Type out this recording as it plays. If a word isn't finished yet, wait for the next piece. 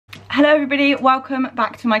Hello everybody, welcome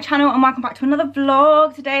back to my channel and welcome back to another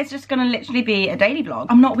vlog. Today is just gonna literally be a daily vlog.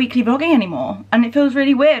 I'm not weekly vlogging anymore and it feels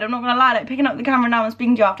really weird, I'm not gonna lie. Like picking up the camera now and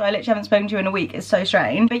speaking to you after I literally haven't spoken to you in a week is so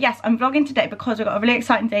strange. But yes, I'm vlogging today because we've got a really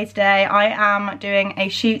exciting day today. I am doing a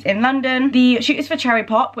shoot in London. The shoot is for Cherry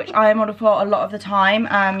Pop, which I model for a lot of the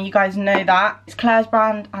time. You guys know that. It's Claire's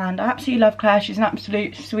brand and I absolutely love Claire. She's an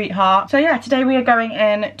absolute sweetheart. So yeah, today we are going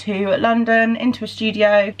in to London, into a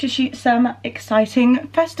studio to shoot some exciting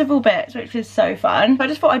festival bits, which is so fun. So I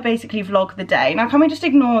just thought I'd basically vlog the day. Now can we just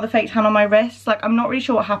ignore the fake tan on my wrists? Like I'm not really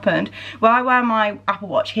sure what happened. Where I wear my Apple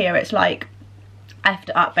Watch here, it's like effed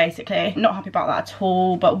it up basically. Not happy about that at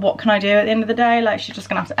all, but what can I do at the end of the day? Like she's just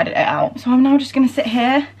gonna have to edit it out. So I'm now just gonna sit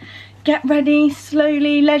here, get ready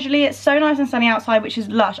slowly, leisurely. It's so nice and sunny outside, which is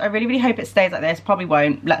lush. I really hope it stays like this. Probably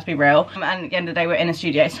won't, let's be real. And at the end of the day we're in a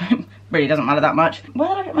studio, so it really doesn't matter that much. Where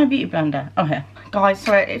did I get my beauty blender? Oh, here. Guys,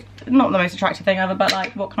 sorry, it's not the most attractive thing ever, but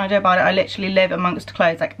like what can I do about it? I literally live amongst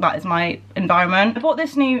clothes, like that is my environment. I bought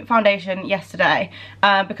this new foundation yesterday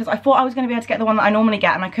because I thought I was going to be able to get the one that I normally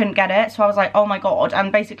get and I couldn't get it, so I was like, oh my god.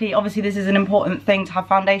 And basically obviously this is an important thing to have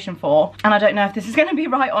foundation for, and I don't know if this is going to be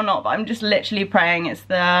right or not, but I'm just literally praying. It's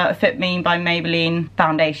the Fit Me by Maybelline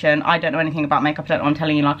foundation. I don't know anything about makeup, I don't know, I'm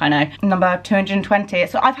telling you like I know. Number 220.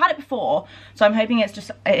 So I've had it before, so I'm hoping it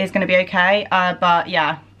is going to be okay, but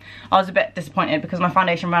yeah, I was a bit disappointed because my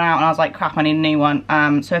foundation ran out and I was like, crap, I need a new one.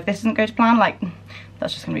 So if this doesn't go to plan, like,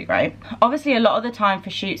 that's just gonna be great. Obviously, a lot of the time for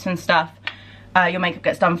shoots and stuff, your makeup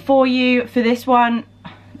gets done for you. For this one,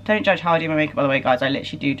 don't judge how I do my makeup, by the way, guys. I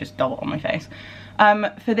literally do just dot it on my face.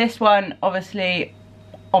 For this one, obviously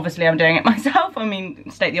I'm doing it myself. I mean,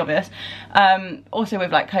 state the obvious. Also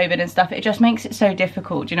with like COVID and stuff, it just makes it so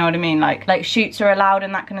difficult, do you know what I mean? Like shoots are allowed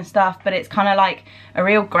and that kind of stuff, but it's kind of like a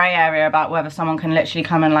real grey area about whether someone can literally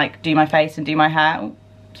come and like do my face and do my hair. Oh,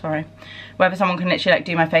 sorry. Whether someone can literally like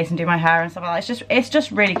do my face and do my hair and stuff like that. It's just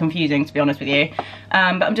really confusing, to be honest with you.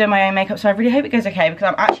 But I'm doing my own makeup, so I really hope it goes okay because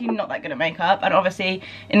I'm actually not that good at makeup. And obviously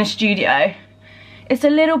in a studio, it's a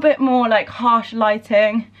little bit more like harsh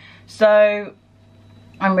lighting. So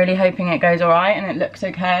I'm really hoping it goes alright and it looks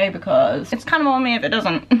okay because it's kind of on me if it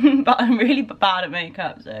doesn't. But I'm really bad at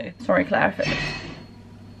makeup, so sorry Claire if it...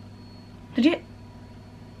 Did you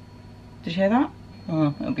hear that?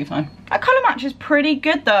 Oh, it'll be fine. That colour match is pretty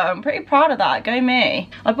good though. I'm pretty proud of that. Go me.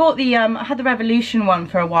 I bought the I had the Revolution one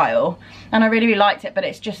for a while and I really liked it, but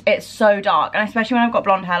it's so dark, and especially when I've got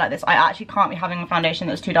blonde hair like this, I actually can't be having a foundation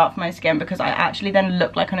that's too dark for my skin because I actually then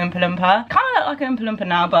look like an Oompa Loompa. Kind of look like an Oompa Loompa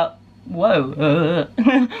now, but whoa.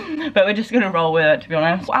 But we're just gonna roll with it, to be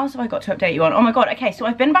honest. What else have I got to update you on? Oh my god, okay, so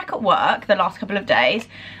I've been back at work the last couple of days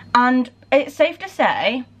and it's safe to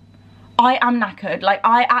say I am knackered. Like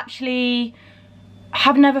I actually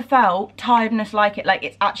have never felt tiredness like it. Like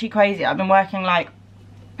it's actually crazy. I've been working like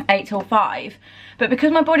 8 till 5, but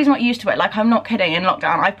because my body's not used to it, like I'm not kidding, in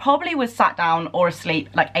lockdown I probably was sat down or asleep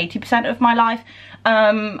like 80% of my life.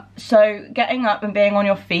 So getting up and being on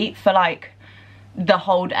your feet for like the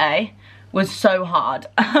whole day was so hard.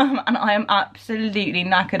 And I am absolutely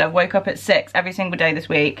knackered. I've woke up at 6 every single day this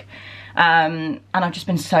week, and I've just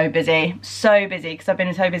been so busy because I've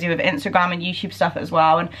been so busy with Instagram and YouTube stuff as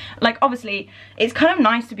well. And like obviously it's kind of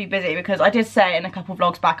nice to be busy because I did say in a couple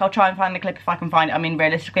vlogs back, I'll try and find the clip if I can find it, I mean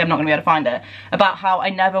realistically I'm not gonna be able to find it, about how I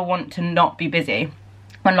never want to not be busy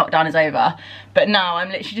when lockdown is over. But now I'm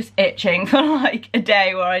literally just itching for like a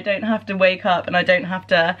day where I don't have to wake up and I don't have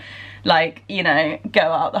to like, you know, go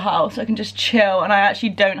out the house. I can just chill, and I actually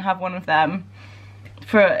don't have one of them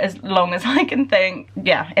for as long as I can think.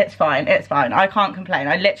 Yeah, it's fine, it's fine. I can't complain.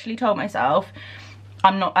 I literally told myself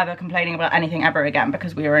I'm not ever complaining about anything ever again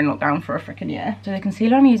because we were in lockdown for a freaking year. So the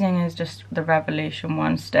concealer I'm using is just the Revolution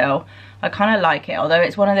one still. I kind of like it, although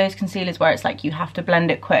it's one of those concealers where it's like you have to blend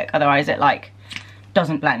it quick, otherwise it like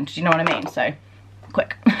doesn't blend, do you know what I mean? So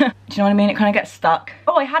quick. Do you know what I mean? It kind of gets stuck.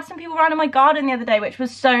 Oh, I had some people around in my garden the other day, which was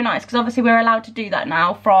so nice because obviously we're allowed to do that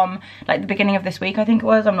now from like the beginning of this week, I think it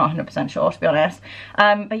was. I'm not 100% sure, to be honest.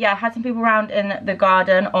 But yeah, I had some people around in the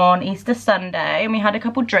garden on Easter Sunday and we had a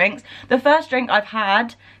couple drinks. The first drink I've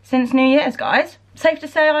had since New Year's, guys. Safe to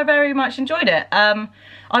say I very much enjoyed it.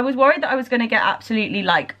 I was worried that I was going to get absolutely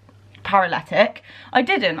like paralytic. I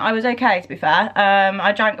didn't. I was okay, to be fair.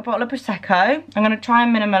 I drank a bottle of Prosecco. I'm going to try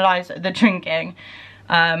and minimalise the drinking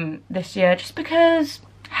this year just because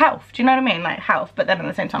health, do you know what I mean? Like health, but then at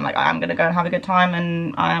the same time like I am going to go and have a good time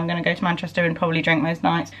and I am going to go to Manchester and probably drink most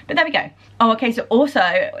nights. But there we go. Oh, okay, so also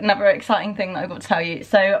another exciting thing that I've got to tell you.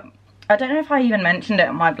 So I don't know if I even mentioned it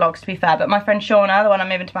on my vlogs, to be fair, but my friend Shauna, the one I'm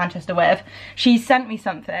moving to Manchester with, she sent me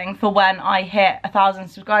something for when I hit 1,000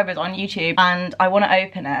 subscribers on YouTube and I want to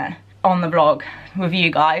open it on the vlog with you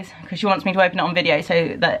guys, because she wants me to open it on video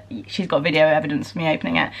so that she's got video evidence of me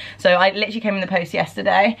opening it. So I literally came in the post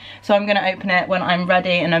yesterday, so I'm gonna open it when I'm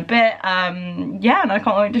ready in a bit. Yeah, and I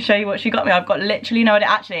can't wait to show you what she got me. I've got literally no idea.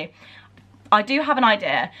 Actually, I do have an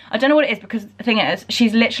idea. I don't know what it is, because the thing is,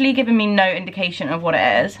 she's literally given me no indication of what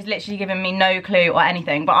it is. She's literally given me no clue or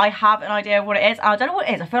anything, but I have an idea of what it is. I don't know what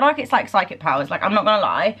it is. I feel like it's like psychic powers. Like, I'm not gonna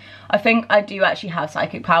lie. I think I do actually have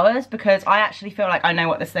psychic powers, because I actually feel like I know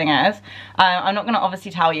what this thing is. I'm not gonna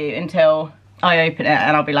obviously tell you until I open it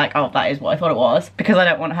and I'll be like, oh, that is what I thought it was, because I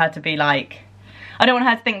don't want her to be like, I don't want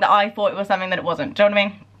her to think that I thought it was something that it wasn't. Do you know what I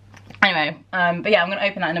mean? Anyway, but yeah, I'm gonna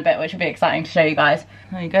open that in a bit, which will be exciting to show you guys.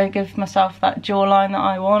 There you go, give myself that jawline that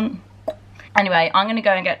I want. Anyway, I'm gonna go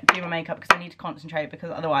and do my makeup, because I need to concentrate, because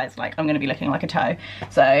otherwise, like, I'm gonna be looking like a toe.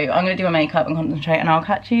 So I'm gonna do my makeup and concentrate, and I'll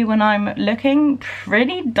catch you when I'm looking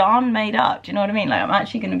pretty darn made up. Do you know what I mean? Like, I'm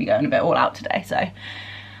actually gonna be going a bit all out today, so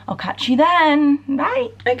I'll catch you then. Bye.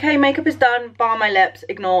 Okay, makeup is done, bar my lips,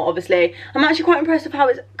 ignore obviously. I'm actually quite impressed with how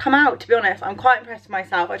it's come out, to be honest. I'm quite impressed with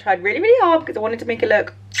myself. I tried really, really hard because I wanted to make it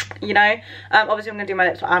look, you know. Obviously I'm gonna do my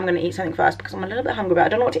lips, but I'm gonna eat something first because I'm a little bit hungry, but I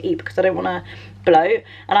don't know what to eat because I don't wanna bloat.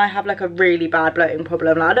 And I have like a really bad bloating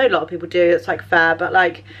problem. Like, I know a lot of people do, it's like fair, but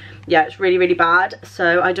like, yeah, it's really, really bad.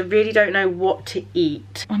 So I really don't know what to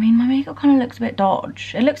eat. I mean, my makeup kind of looks a bit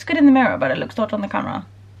dodge. It looks good in the mirror, but it looks dodge on the camera.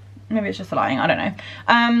 Maybe it's just the lighting, I don't know.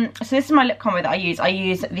 So this is my lip combo that I use. I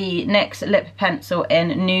use the NYX lip pencil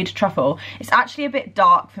in Nude Truffle. It's actually a bit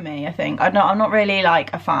dark for me, I think. I'm not really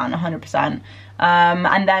like a fan, 100%.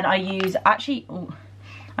 And then I use, actually, ooh,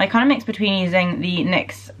 I kind of mix between using the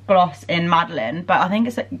NYX gloss in Madeline, but I think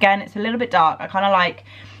it's, again, it's a little bit dark. I kind of like,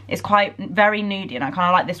 it's quite very nudie, and I kind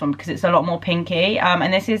of like this one because it's a lot more pinky.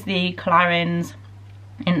 And this is the Clarins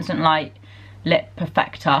Instant Light Lip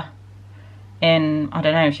Perfector in, I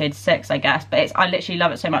don't know, shade 6, I guess, but it's, I literally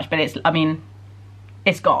love it so much, but it's, I mean,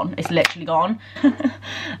 it's gone. It's literally gone.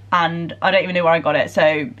 And I don't even know where I got it,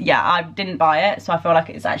 so yeah, I didn't buy it, so I feel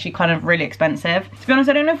like it's actually kind of really expensive. To be honest,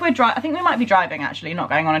 I don't know if we're I think we might be driving, actually, not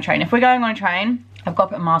going on a train. If we're going on a train, I've got to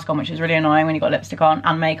put a mask on, which is really annoying when you've got lipstick on,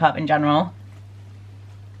 and makeup in general.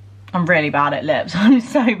 I'm really bad at lips. I'm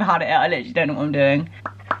so bad at it, I literally don't know what I'm doing.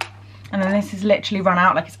 And then this is literally run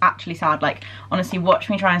out, like, it's actually sad. Like, honestly, watch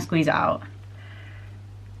me try and squeeze it out.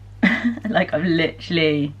 Like, I've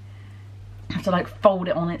literally have to like fold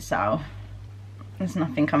it on itself. There's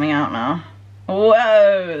nothing coming out now.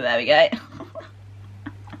 Whoa, there we go.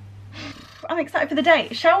 I'm excited for the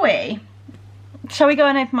date. Shall we go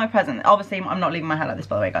and open my present? Obviously, I'm not leaving my hair like this,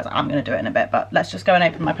 by the way, guys. I'm going to do it in a bit, but let's just go and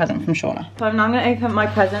open my present from Shauna. So I'm now going to open my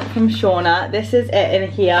present from Shauna. This is it in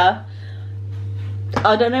here.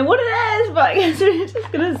 I don't know what it is, but I guess we're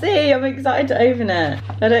just gonna see. I'm excited to open it.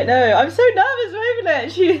 I don't know. I'm so nervous to open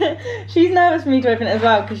it. She's nervous for me to open it as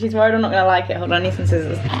well because she's worried I'm not gonna like it. Hold on, I need some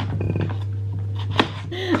scissors.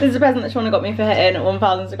 This is a present that Shauna got me for hitting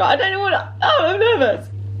 1,000 subscribers. I don't know what. Oh, I'm nervous.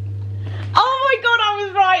 Oh my god, I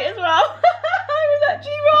was right as well. I was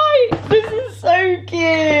actually right. This is so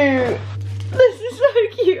cute. This is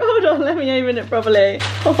so cute. Hold on, let me open it properly.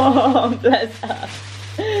 Oh, bless her.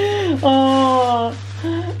 Oh,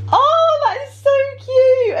 that is so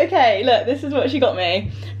cute. Okay, look, this is what she got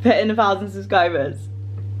me for hitting 1,000 subscribers.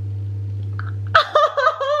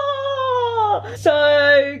 Oh,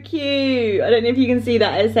 so cute. I don't know if you can see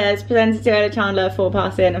that. It says presented to Chandler for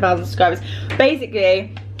passing 1,000 subscribers.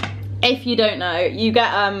 Basically, if you don't know, you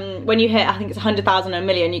get when you hit, I think it's 100,000 or a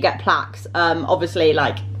million, you get plaques. Obviously,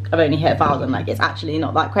 like, I've only hit 1,000, like, it's actually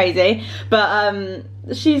not that crazy, but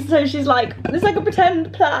she's like, it's like a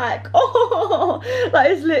pretend plaque. Oh,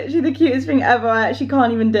 that is literally the cutest thing ever. I actually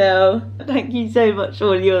can't even do. Thank you so much,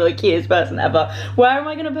 Shauna, you're the cutest person ever. Where am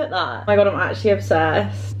I gonna put that? Oh my god, I'm actually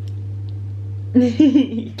obsessed.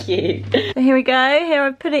 Cute. So here we go, here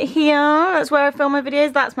I've put it here. That's where I film my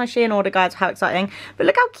videos. That's my Shein order, guys. How exciting. But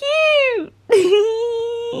look how cute.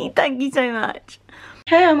 Thank you so much.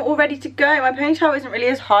 Okay, I'm all ready to go. My ponytail isn't really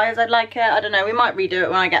as high as I'd like it. I don't know, we might redo it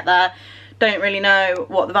when I get there. Don't really know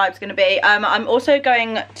what the vibe's gonna be. I'm also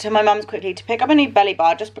going to my mum's quickly to pick up a new belly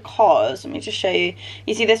bar just because, let me just show you.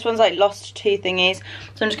 You see this one's like lost 2 thingies.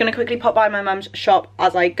 So I'm just gonna quickly pop by my mum's shop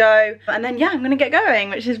as I go. And then yeah, I'm gonna get going,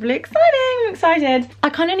 which is really exciting. I'm excited. I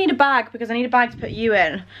kind of need a bag because I need a bag to put you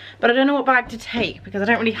in. But I don't know what bag to take because I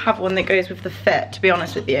don't really have one that goes with the fit, to be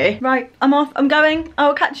honest with you. Right, I'm off, I'm going.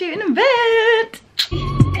 I'll catch you in a bit.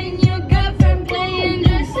 And your girlfriend playing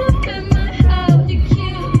dress up in my house. You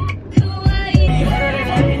cute, kawaii.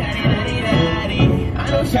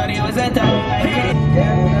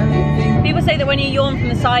 People say that when you yawn from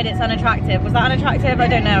the side it's unattractive. Was that unattractive? I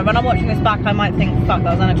don't know. When I'm watching this back I might think, fuck,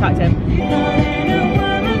 that was unattractive.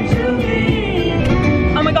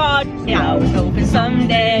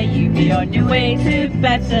 someday you'll be on your way to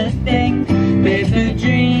better things. Bigger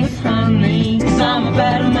dreams, hungry, 'cause I'm a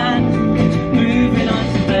better man, moving on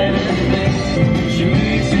to better things. She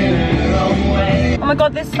moves in her own way. Oh my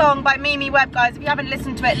god, this song by Mimi Webb, guys, if you haven't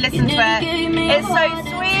listened to it, listen to it. It's so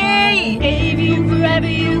sweet. Gave you forever,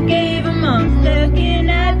 you gave a month. Looking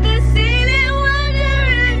at the ceiling,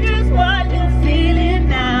 wondering just what you're feeling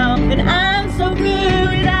now. And I'm so blue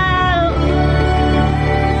without.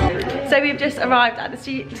 So we've just arrived at the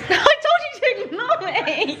studio. I told you to ignore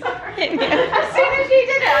me. Sorry. As soon as you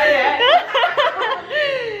did it,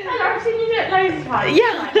 I've seen you do it loads of times.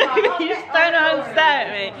 Yeah, you just don't know how to stare at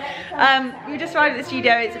me. We just arrived at the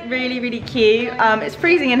studio. It's really, really cute. It's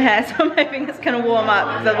freezing in here, so I'm hoping it's going to warm up,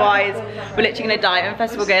 otherwise we're literally going to die on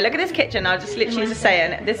festival gear. Look at this kitchen. I was just literally just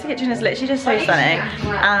saying, this kitchen is literally just so stunning,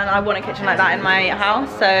 and I want a kitchen like that in my house,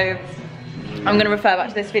 so I'm going to refer back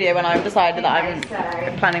to this video when I've decided that I'm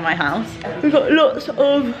planning my house. We've got lots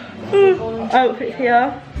of outfits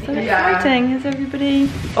here. So exciting, is everybody?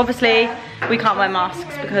 Obviously, we can't wear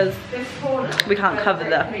masks because we can't cover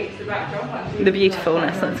the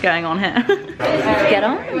beautifulness that's going on here. Let's get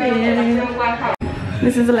on. Yeah.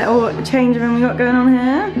 This is a little change room we got going on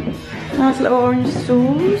here. Nice little orange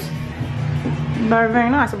stools. Very, very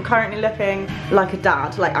nice. I'm currently looking like a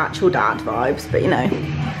dad, like actual dad vibes, but you know,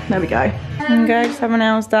 there we go. Okay, just have my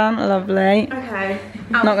nails done. Lovely. Okay.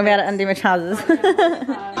 Not gonna be able to undo my trousers.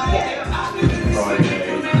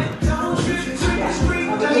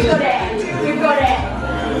 We've got it. We've got it.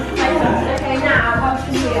 Okay, now up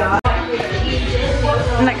to here.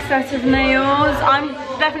 Next set of nails. I'm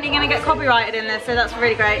definitely going to get copyrighted in this, so that's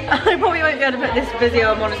really great. I probably won't be able to put this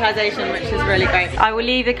video on monetization, which is really great. I will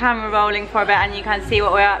leave the camera rolling for a bit and you can see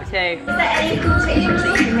what we're up to. Is there any cool t-shirts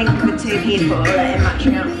that you can think of the two people that in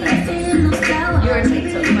matching outfits? You're a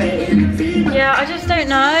TikTok queen. Yeah, I just don't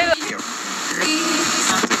know.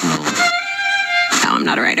 No, I'm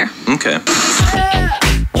not a writer. Okay.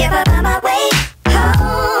 If I find my way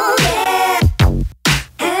home, yeah.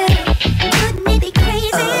 Wouldn't it be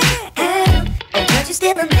crazy? Or would you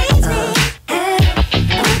still amaze me?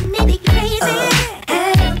 Wouldn't it be crazy?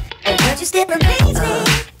 Or would you still amaze me?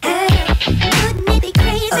 Wouldn't it be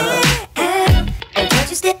crazy? Or would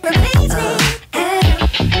you still amaze me?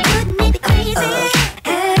 Wouldn't it be crazy?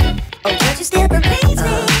 Or would you still amaze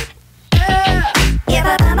me? If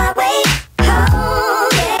I find my way home,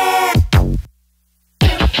 yeah.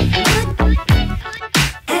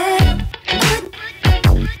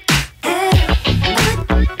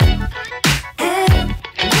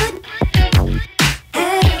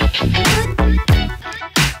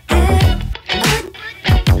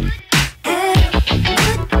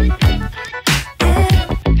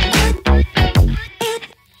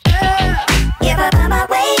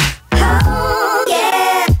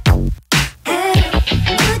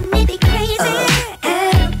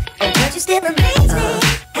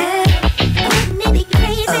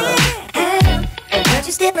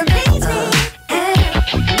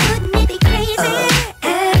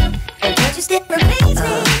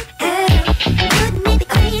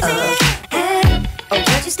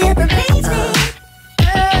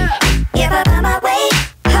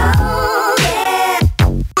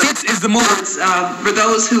 For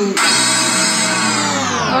those who...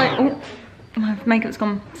 Right, oh, my makeup's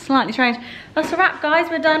gone slightly strange. That's a wrap, guys.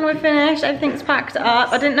 We're done, we're finished, everything's packed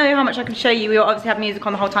up. I didn't know how much I could show you. We obviously have music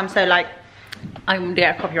on the whole time, so like, I wouldn't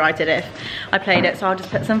get copyrighted if I played it, so I'll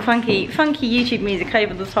just put some funky YouTube music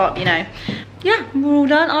over the top, you know. Yeah, we're all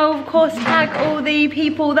done. I'll of course tag all the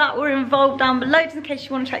people that were involved down below, just in case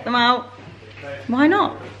you want to check them out. Why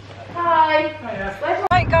not? Hi.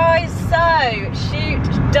 Right guys, so shoot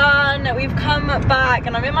done. We've come back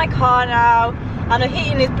and I'm in my car now and the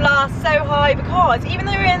heating is blast so high because even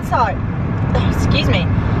though we're inside, excuse me,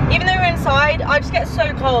 even though we're inside, I just get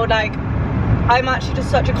so cold. Like, I'm actually just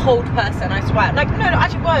such a cold person, I swear. Like, no,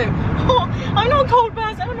 actually, whoa. I'm not a cold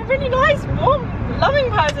person. I'm a really nice, warm, loving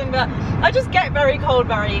person, but I just get very cold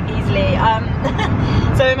very easily.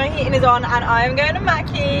 So my heating is on and I am going to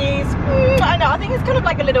Mackey's. I know, I think it's kind of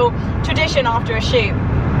like a little tradition after a shoot.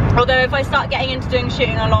 Although if I start getting into doing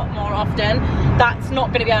shooting a lot more often, that's not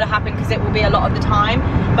going to be able to happen because it will be a lot of the time.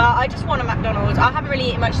 But I just want a McDonald's. I haven't really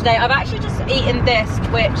eaten much today. I've actually just eaten this,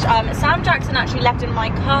 which Sam Jackson actually left in my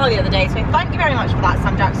car the other day. So thank you very much for that,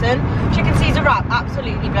 Sam Jackson. Chicken Caesar wrap,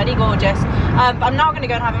 absolutely bloody gorgeous. But I'm now going to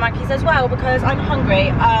go and have a Mackey's as well because I'm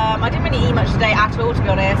hungry. I didn't really eat much today at all, to be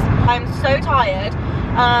honest. I'm so tired.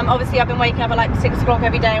 Obviously I've been waking up at like 6 o'clock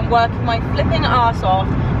every day and working my flipping ass off.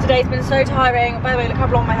 Today's been so tiring. By the way, look how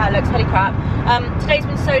long my hair looks, holy crap. Today's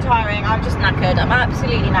been so tiring, I'm just knackered. I'm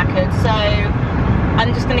absolutely knackered, so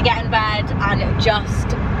I'm just gonna get in bed and just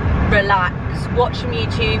relax, watch some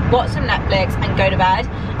YouTube, watch some Netflix and go to bed.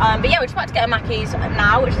 But yeah, we're just about to get a Mackey's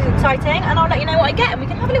now, which is exciting, and I'll let you know what I get and we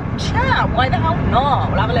can have a little chat. Why the hell not?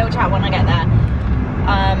 We'll have a little chat when I get there.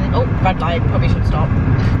 Oh, red light, probably should stop.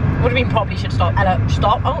 What do you mean probably should stop? Ella,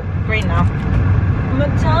 stop. Oh, green now.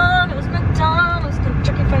 McDonald's,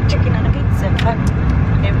 Kentucky Fried Chicken and a pizza.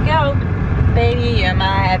 Here we go. Baby, you're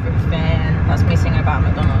my everything. That's me singing about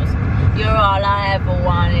McDonald's. You're all I ever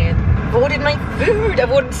wanted. I've ordered my food.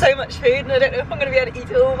 I've ordered so much food and I don't know if I'm going to be able to eat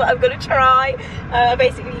it all, but I'm going to try. I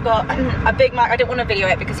basically got a Big Mac. I didn't want to video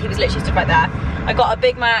it because he was literally stood right there. I got a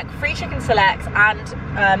Big Mac, 3 chicken selects and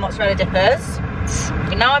mozzarella dippers.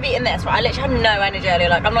 Now I've eaten this, right? I literally had no energy earlier,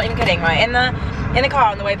 like I'm not even kidding, right? In the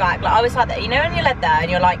car on the way back, like I was sat there, you know when you're led there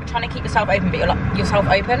and you're like trying to keep yourself open, but you're like yourself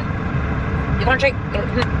open? You can't drink.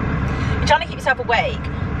 You're trying to keep yourself awake,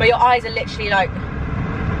 but your eyes are literally like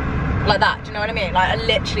that, do you know what I mean? Like I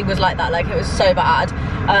literally was like that, like it was so bad.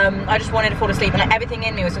 I just wanted to fall asleep and like everything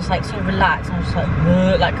in me was just like so relaxed and I was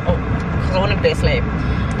just like oh, because I wanted to be asleep.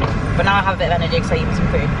 But now I have a bit of energy because I eat some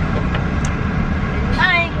food.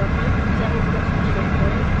 Hi.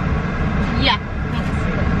 Yeah.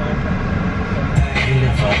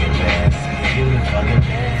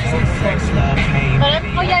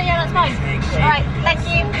 Oh yeah, that's fine. Alright, thank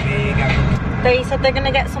you. They said they're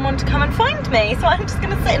gonna get someone to come and find me, so I'm just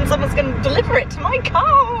gonna sit and someone's gonna deliver it to my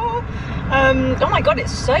car. Oh my god,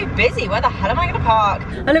 it's so busy. Where the hell am I gonna park?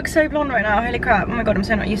 I look so blonde right now, holy crap. Oh my god, I'm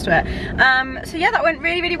so not used to it. So yeah, that went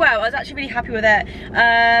really well. I was actually really happy with it.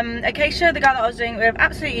 Acacia, the girl that I was doing with,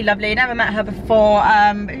 absolutely lovely. Never met her before.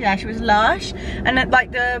 But yeah, she was lush. And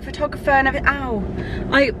like the photographer and everything. Ow.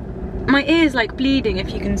 My ear's like bleeding,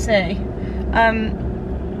 if you can see.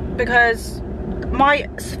 Because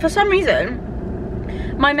for some reason,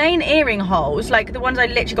 my main earring holes, like the ones I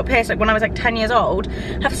literally got pierced like when I was like 10 years old,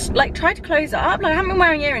 have like tried to close up. Like I haven't been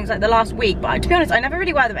wearing earrings like the last week, but to be honest, I never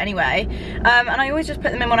really wear them anyway. And I always just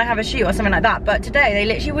put them in when I have a shoot or something like that. But today they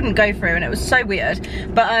literally wouldn't go through and it was so weird.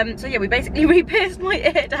 But so yeah, we basically re-pierced my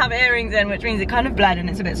ear to have earrings in, which means it kind of bled and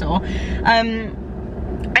it's a bit sore.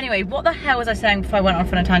 Anyway, what the hell was I saying before I went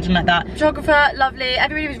off on a tangent like that? Photographer, lovely.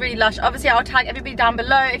 Everybody was really lush. Obviously, I'll tag everybody down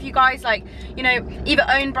below if you guys like, you know, either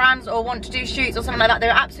own brands or want to do shoots or something like that. They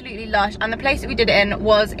were absolutely lush. And the place that we did it in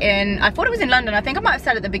was in, I thought it was in London. I think I might have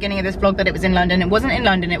said at the beginning of this vlog that it was in London. It wasn't in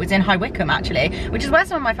London, it was in High Wycombe actually, which is where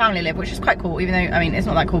some of my family live, which is quite cool, even though, I mean, it's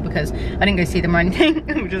not that cool because I didn't go see them or anything.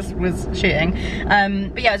 We just was shooting.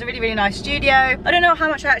 But yeah, it was a really nice studio. I don't know how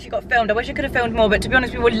much I actually got filmed. I wish I could have filmed more, but to be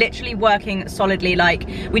honest, we were literally working solidly. Like,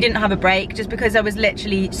 we didn't have a break just because there was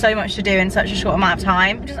literally so much to do in such a short amount of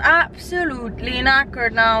time. I'm just absolutely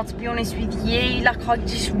knackered now, to be honest with you. Like, I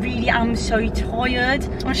just really am so tired.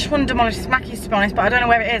 I just want to demolish this Mackey's, to be honest, but I don't know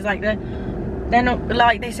where it is. Like, they're not,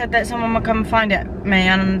 like, they said that someone would come find it me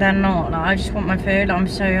and they're not. Like, I just want my food. Like, I'm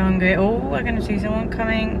so hungry. Oh, we're gonna see someone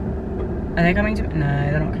coming. Are they coming to me? No,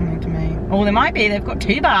 they're not coming to me. Oh, they might be. They've got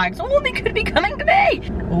 2 bags. Oh, they could be coming to me.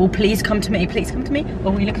 Oh, please come to me. Please come to me.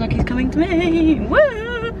 Oh, he looks like he's coming to me. Woo!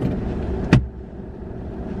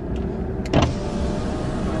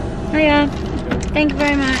 Hiya. Thank you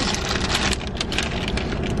very much.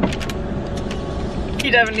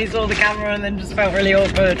 You definitely saw the camera and then just felt really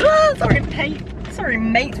awkward. Oh, sorry, mate. Sorry,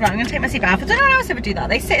 mate. Right, I'm gonna take my seatbelt off. I don't know anyone else ever do that.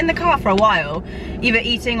 They sit in the car for a while, either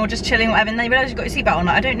eating or just chilling or whatever, and they realise you've got your seatbelt on.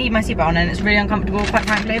 Like, I don't need my seatbelt on and it's really uncomfortable, quite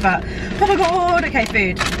frankly, but oh my god. Okay,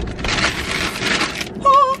 food.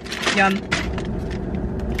 Oh, yum.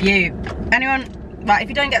 You. Anyone? Right, if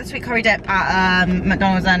you don't get the sweet curry dip at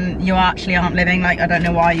McDonald's, then you actually aren't living. Like, I don't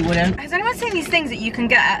know why you wouldn't. Has anyone seen these things that you can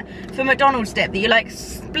get for McDonald's dip that you like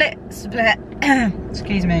split,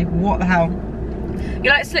 excuse me, what the hell?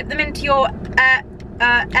 You like slip them into your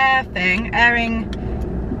airing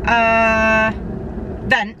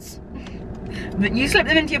vents. But you slip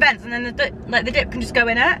them into your vents and then the dip can just go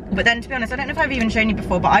in it. But then, to be honest, I don't know if I've even shown you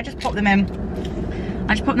before, but I just pop them in.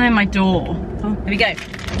 I just pop them in my door. Oh, here we go.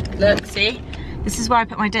 Look, see? This is where I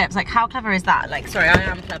put my dips. Like, how clever is that? Like, sorry, I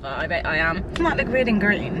am clever. I bet I am. Doesn't that look weird and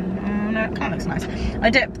green? Oh, no, it kind of looks nice. I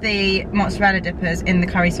dip the mozzarella dippers in the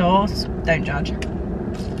curry sauce. Don't judge.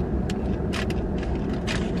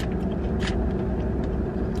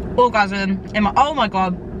 Orgasm in my, oh my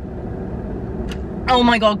god. Oh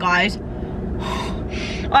my god, guys.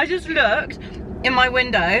 I just looked in my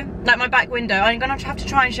window, like my back window. I'm gonna have to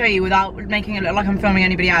try and show you without making it look like I'm filming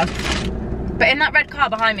anybody else. But in that red car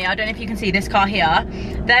behind me, I don't know if you can see this car here,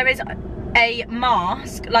 there is a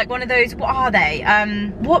mask, like one of those, what are they?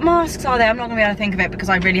 What masks are they? I'm not gonna be able to think of it because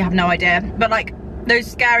I really have no idea. But like those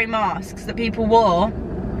scary masks that people wore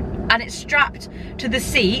and it's strapped to the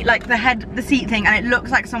seat, like the seat thing, and it looks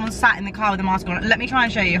like someone sat in the car with a mask on. Let me try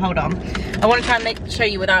and show you, hold on. I want to try and show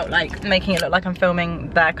you without like making it look like I'm filming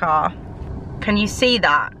their car. Can you see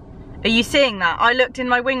that? Are you seeing that? I looked in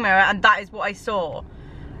my wing mirror and that is what I saw.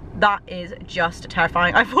 That is just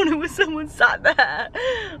terrifying. I thought it was someone sat there.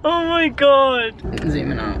 Oh my god.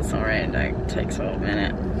 Zooming out, sorry, it takes a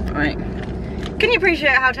minute. Right. Can you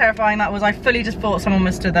appreciate how terrifying that was? I fully just thought someone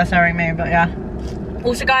was stood there staring at me, but yeah.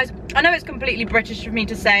 Also guys, I know it's completely British for me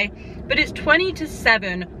to say, but it's 20 to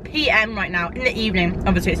 7 PM right now in the evening.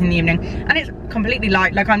 Obviously it's in the evening. And it's completely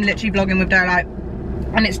light, like I'm literally vlogging with daylight.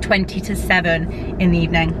 And it's 20 to 7 in the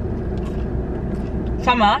evening.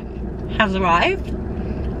 Summer has arrived.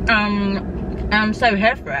 I'm so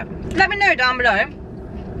here for it. Let me know down below,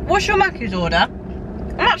 what's your Mackey's order?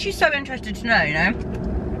 I'm actually so interested to know, you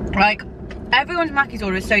know? Like, everyone's Mackey's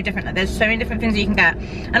order is so different. Like, there's so many different things that you can get.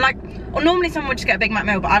 And like, or normally someone would just get a Big Mac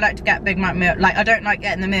meal, but I like to get Big Mac meal. Like, I don't like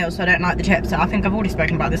getting the meals, so I don't like the chips. So I think I've already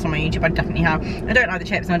spoken about this on my YouTube, I definitely have. I don't like the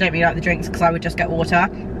chips and I don't really like the drinks because I would just get water.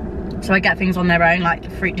 So I get things on their own, like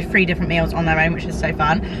three different meals on their own, which is so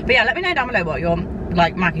fun. But yeah, let me know down below what your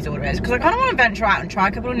like Mackey's order is, because I kind of want to venture out and try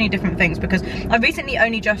a couple of new different things, because I recently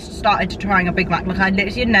only just started to trying a Big Mac. Like I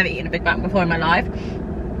literally had never eaten a Big Mac before in my life,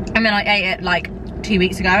 and then I ate it like 2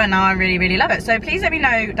 weeks ago and now I really love it. So please let me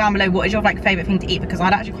know down below what is your like favourite thing to eat, because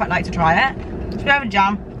I'd actually quite like to try it. Should we have a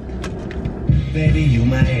jam? Baby, you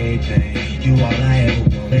my everything, you all I ever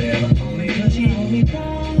want, ever only cause you hold me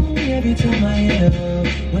down every time I hit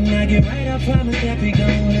up. When I get right, I promise that we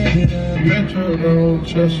gon' live it up. Metro, no,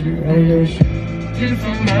 trust you, on your shit.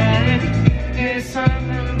 Beautiful morning, it's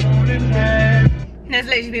time in the morning, man. There's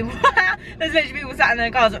literally people, there's literally people sat in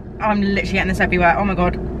their cars. I'm literally getting this everywhere, oh my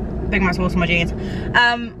god. Big Mac sauce on my jeans.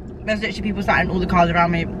 There's literally people sat in all the cars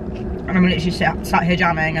around me, and I'm literally sat here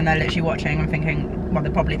jamming, and they're literally watching and thinking, well,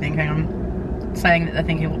 they're probably thinking I'm saying that they're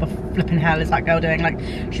thinking, what the flipping hell is that girl doing? Like,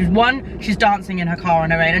 she's dancing in her car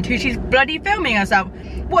on her own, and two, she's bloody filming herself.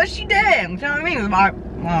 What is she doing? Do you know what I mean? I'm like,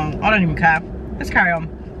 well, I don't even care. Let's carry on.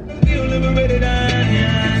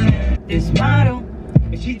 This model,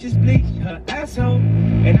 and she just bleached her asshole,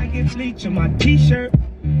 and I get bleach on my t-shirt.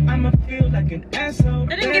 I'ma feel like an asshole.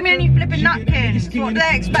 They didn't give me any flipping napkins. What do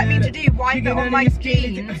they expect me to do? Wipe it on my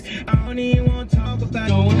jeans? I don't even want to talk about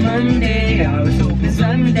going Monday. I was hoping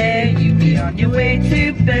someday you'd be on your way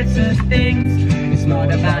to better things. It's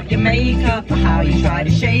not about your makeup or how you try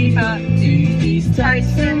to shape up to these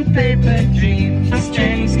tights and paper dreams. It's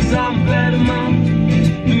strange cause I'm a better man,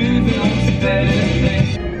 moving on to better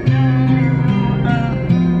things.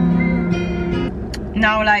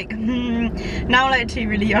 Now like two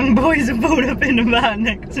really young boys have pulled up in a van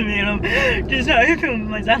next to me, and I'm just hoping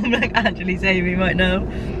myself, like, actually save me right now.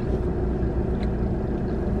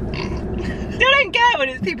 I don't care when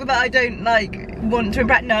it's people that I don't like want to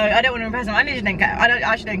impress. No, I don't want to impress them. I literally don't care. I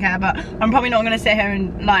actually don't care, but I'm probably not going to sit here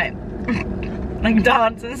and like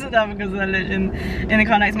dance and stuff because they're literally in the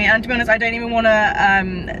car next to me. And to be honest, I don't even want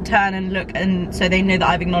to turn and look, and so they know that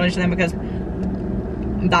I've acknowledged them, because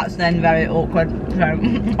that's then very awkward. So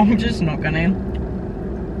I'm just not gonna.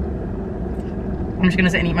 I'm just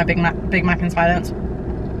gonna sit and eat my Big Mac in silence.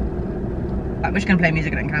 We're just gonna play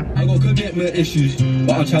music, I don't care. I got commitment issues,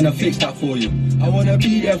 but I'm trying to fix that for you. I wanna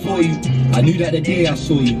be there for you. I knew that the day I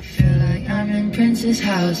saw you. Feel like I'm in Prince's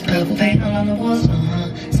house, purple paint all on the walls,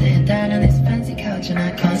 sitting down on this fancy couch and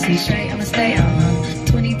I can't see straight, I'ma stay,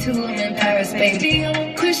 22, I'm in Paris, baby. I'm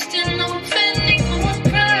a Christian, I'm offending, I'm a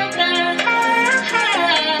proud now.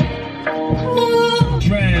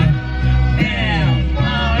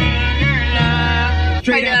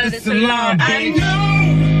 Straight out the salon, baby. I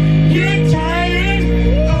know you're tired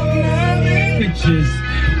of loving pictures.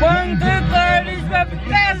 1 to 30's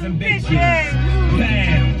representing bitches.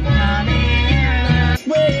 Bam.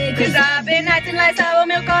 Cause I've been acting like sour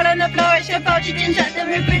milk all on the floor. It's your fault you didn't shut the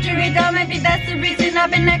refrigerator. Maybe that's the reason I've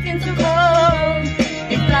been acting so cold.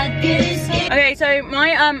 It's like getting scared. Okay, so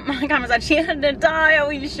my camera's actually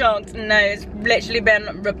entirely shocked. No, it's literally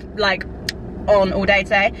been like on all day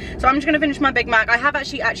today. So I'm just gonna finish my Big Mac. I have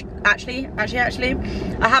actually I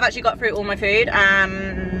have actually got through all my food.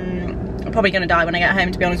 I'm probably gonna die when I get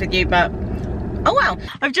home, to be honest with you, but oh well.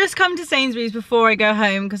 I've just come to Sainsbury's before I go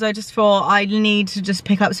home because I just thought I need to just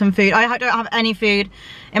pick up some food. I don't have any food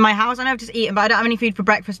in my house. I know I've just eaten, but I don't have any food for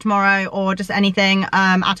breakfast tomorrow or just anything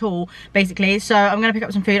at all, basically. So I'm gonna pick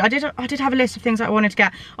up some food. I did have a list of things that I wanted to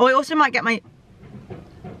get. Oh, I also might get my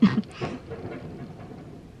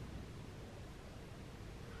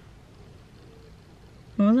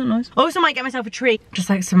what? wasn't nice. Also might get myself a treat, just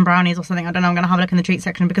like some brownies or something. I don't know, I'm gonna have a look in the treat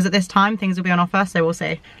section because at this time things will be on offer, so we'll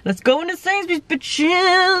see. Let's go into Sainsbury's,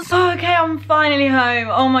 bitches. Okay, I'm finally home.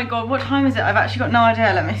 Oh my god, what time is it? I've actually got no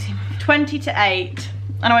idea. Let me see. 20 to 8.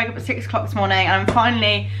 And I woke up at 6 o'clock this morning and I'm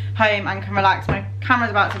finally home and can relax. My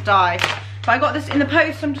camera's about to die. But I got this in the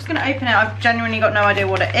post, so I'm just gonna open it. I've genuinely got no idea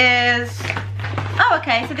what it is. Oh,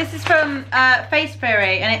 okay, so this is from Face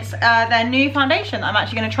Fury, and it's their new foundation that I'm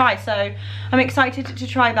actually gonna try. So I'm excited to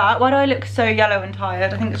try that. Why do I look so yellow and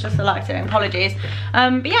tired? I think it's just the lighting, apologies.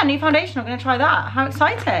 But yeah, new foundation, I'm gonna try that. How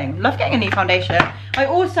exciting. Love getting a new foundation. I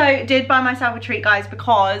also did buy myself a treat, guys,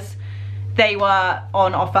 because they were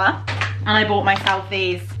on offer. And I bought myself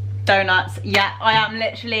these donuts. Yeah, I am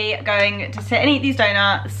literally going to sit and eat these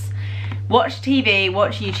donuts, watch TV,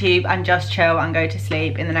 watch YouTube, and just chill and go to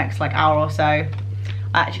sleep in the next like hour or so. I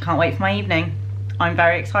actually can't wait for my evening. I'm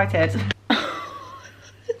very excited.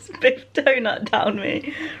 This big donut down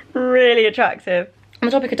me. Really attractive. On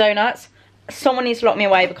the topic of donuts, someone needs to lock me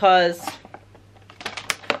away because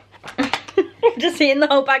I'm just eating the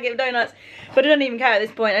whole packet of donuts. But I don't even care at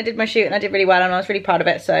this point. I did my shoot and I did really well and I was really proud of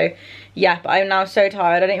it. So yeah, but I'm now so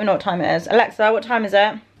tired. I don't even know what time it is. Alexa, what time is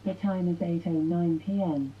it? The time is 8:09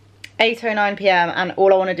 p.m. 8:09 p.m. and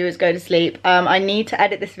all I want to do is go to sleep. I need to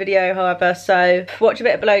edit this video, however, so watch a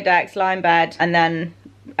bit of Below Decks, lie in bed, and then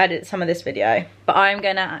edit some of this video. But I'm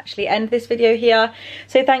gonna actually end this video here.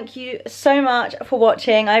 So thank you so much for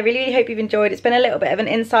watching. I really hope you've enjoyed. It's been a little bit of an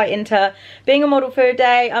insight into being a model for a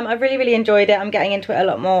day. I've really enjoyed it. I'm getting into it a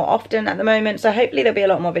lot more often at the moment, so hopefully there'll be a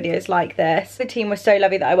lot more videos like this. The team was so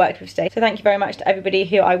lovely that I worked with today, so thank you very much to everybody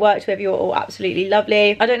who I worked with. You were all absolutely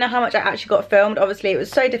lovely. I don't know how much I actually got filmed. Obviously it was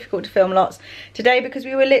so difficult to film lots today because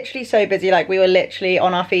we were literally so busy. Like, we were literally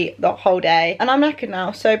on our feet the whole day, and I'm knackered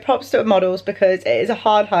now, so props to models because it is a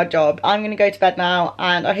hard job. I'm gonna go to bed now,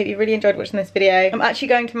 and I hope you really enjoyed watching this video. I'm actually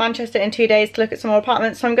going to Manchester in 2 days to look at some more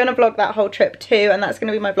apartments, so I'm gonna vlog that whole trip too, and that's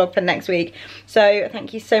gonna be my vlog for next week. So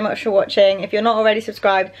thank you so much for watching. If you're not already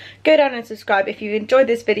subscribed, go down and subscribe. If you enjoyed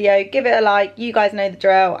this video, give it a like. You guys know the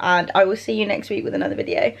drill, and I will see you next week with another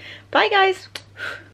video. Bye guys.